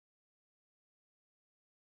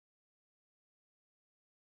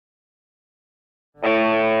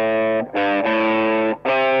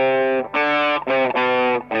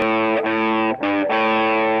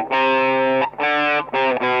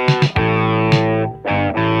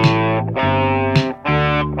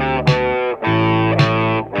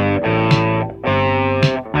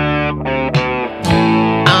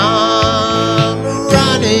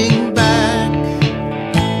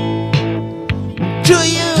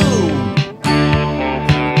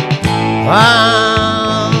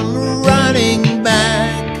I'm running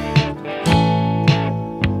back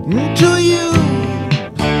to you.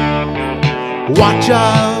 Watch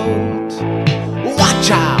out,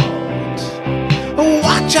 watch out,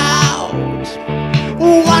 watch out,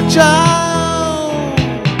 watch out.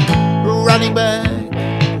 Running back,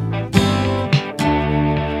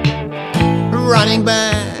 running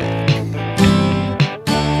back.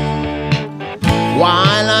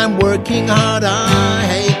 While I'm working hard, I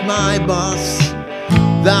hate my boss.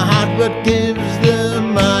 The hard work gives the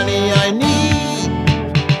money I need.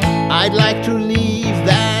 I'd like to leave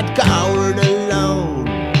that coward alone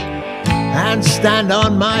and stand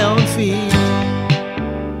on my own feet.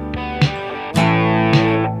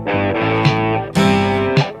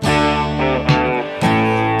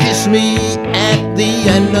 Kiss me at the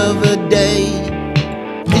end of the day.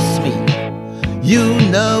 Kiss me, you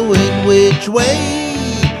know in which way.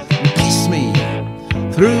 Kiss me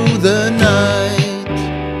through the night.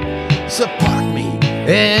 Support me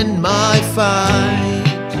in my fight.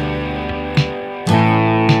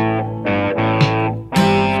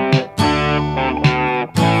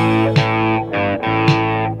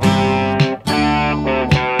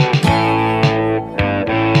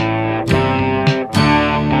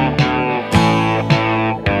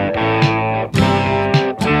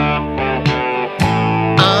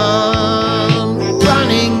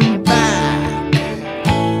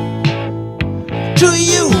 To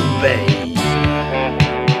you, babe,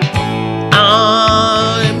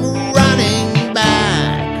 I'm running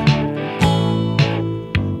back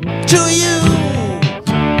to you.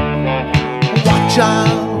 Watch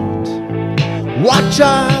out, watch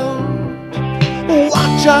out,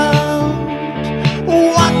 watch out,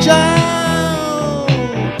 watch out.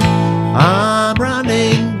 I'm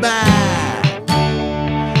running back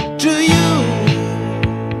to you.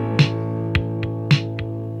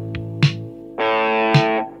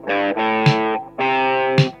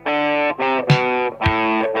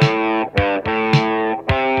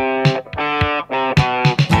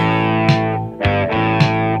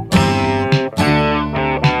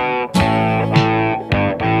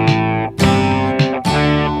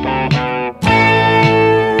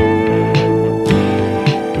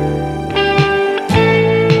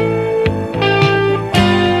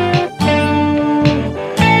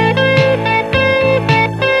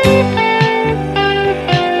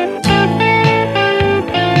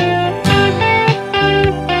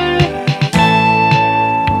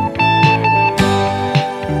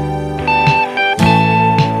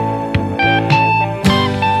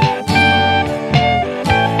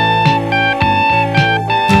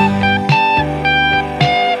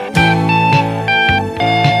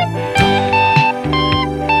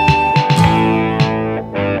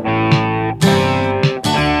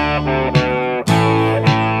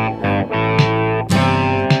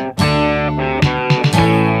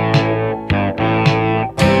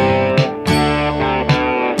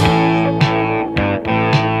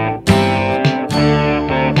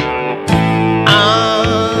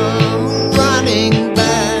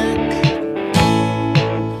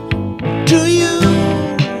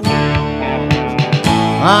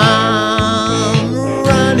 I'm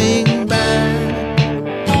running back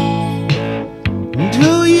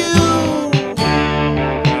to you.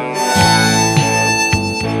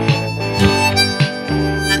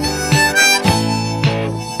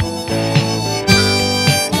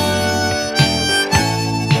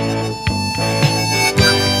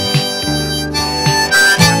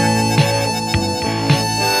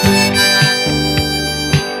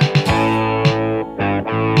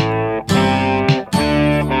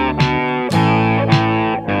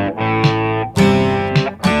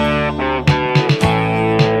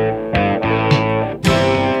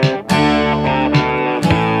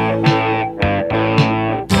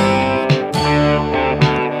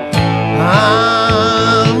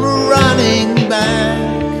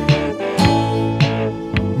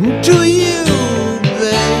 To you,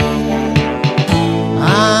 babe,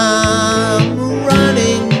 I'm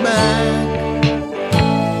running back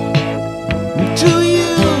to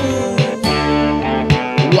you.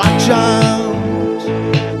 Watch out,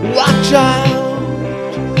 watch out,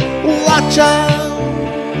 watch out,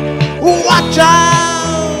 watch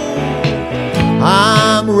out.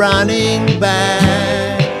 I'm running back.